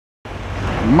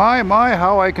My,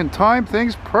 how I can time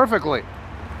things perfectly.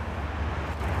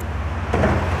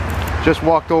 Just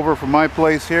walked over from my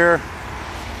place here,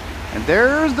 and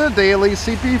there's the daily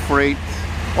CP freight.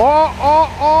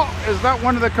 Oh, is that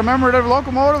one of the commemorative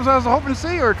locomotives I was hoping to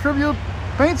see, or a tribute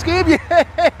paint scheme?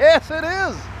 Yes, it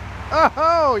is.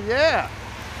 Oh, yeah.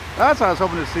 That's what I was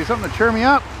hoping to see, something to cheer me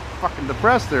up. Fucking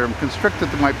depressed there. I'm constricted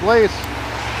to my place.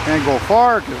 Can't go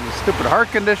far because of the stupid heart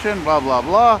condition, blah, blah,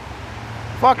 blah.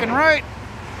 Fucking right.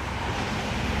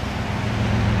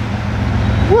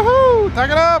 Woohoo! Tuck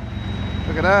it up!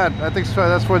 Look at that. I think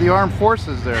that's for the armed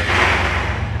forces there.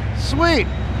 Sweet!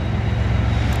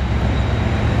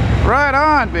 Right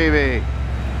on, baby!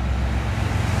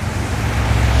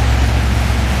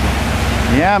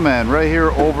 Yeah, man. Right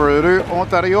here over Rue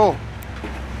Ontario.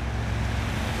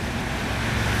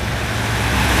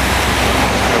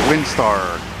 The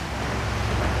Windstar.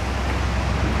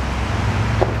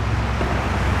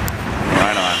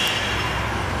 Right on.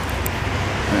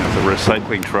 There's a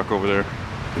recycling truck over there.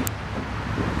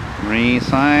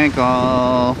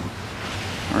 Recycle.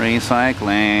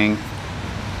 Recycling.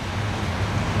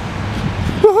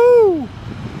 Woohoo!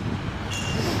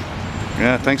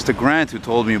 Yeah, thanks to Grant who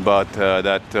told me about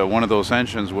that one of those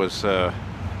engines was out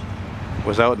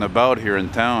and about here in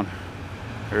town.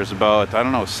 There's about, I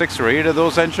don't know, 6 or 8 of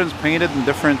those engines painted in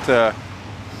different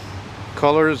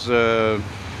colors.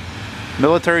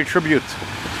 Military tribute.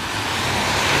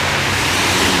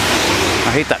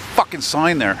 I hate that fucking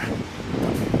sign there.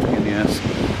 Pain in the ass.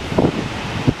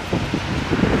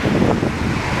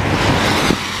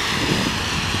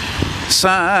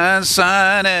 Sign,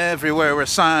 sign everywhere, we're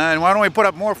sign. Why don't we put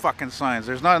up more fucking signs?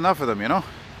 There's not enough of them, you know?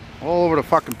 All over the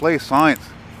fucking place, signs.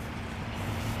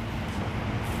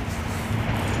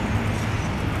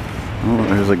 Oh,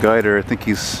 there's a guy there. I think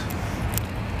he's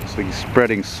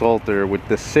spreading salt there with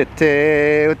the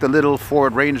city, with the little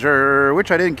Ford Ranger,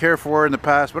 which I didn't care for in the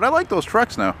past, but I like those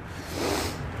trucks now.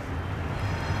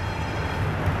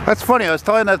 That's funny, I was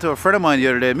telling that to a friend of mine the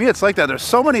other day. Me, it's like that. There's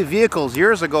so many vehicles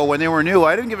years ago when they were new,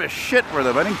 I didn't give a shit for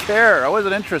them. I didn't care. I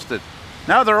wasn't interested.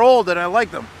 Now they're old and I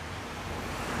like them.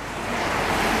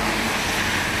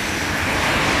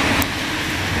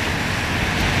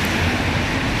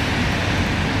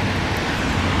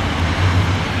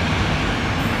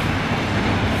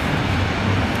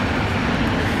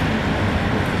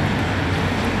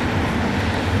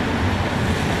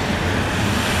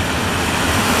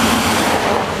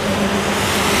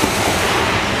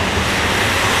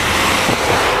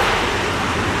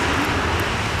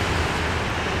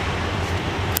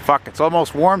 Fuck, it's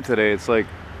almost warm today. It's like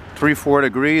 3-4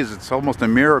 degrees. It's almost a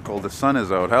miracle the sun is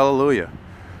out. Hallelujah.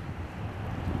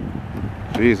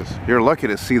 Jesus, you're lucky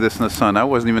to see this in the sun. I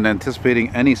wasn't even anticipating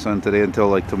any sun today until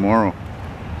like tomorrow.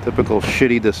 Typical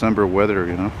shitty December weather,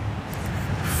 you know.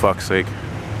 Fuck's sake.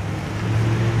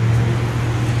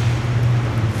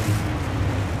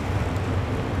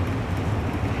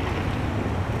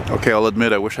 Okay, I'll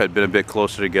admit I wish I'd been a bit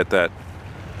closer to get that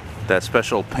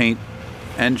special paint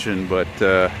engine, but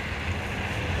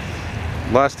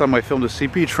last time I filmed a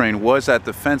CP train was at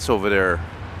the fence over there,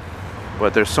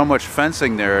 but there's so much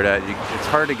fencing there that it's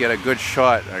hard to get a good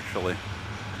shot. Actually,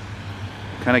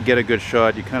 kind of get a good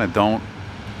shot, you kind of don't,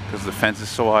 because the fence is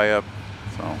so high up.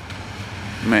 So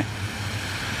meh.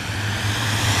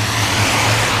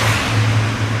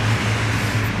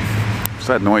 What's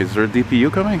that noise? Is there a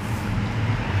DPU coming?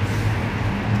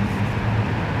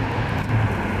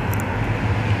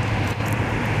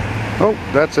 Oh,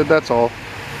 that's it, that's all.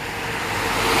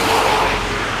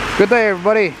 Good day,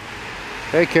 everybody.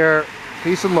 Take care.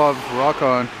 Peace and love. Rock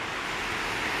on.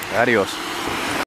 Adios.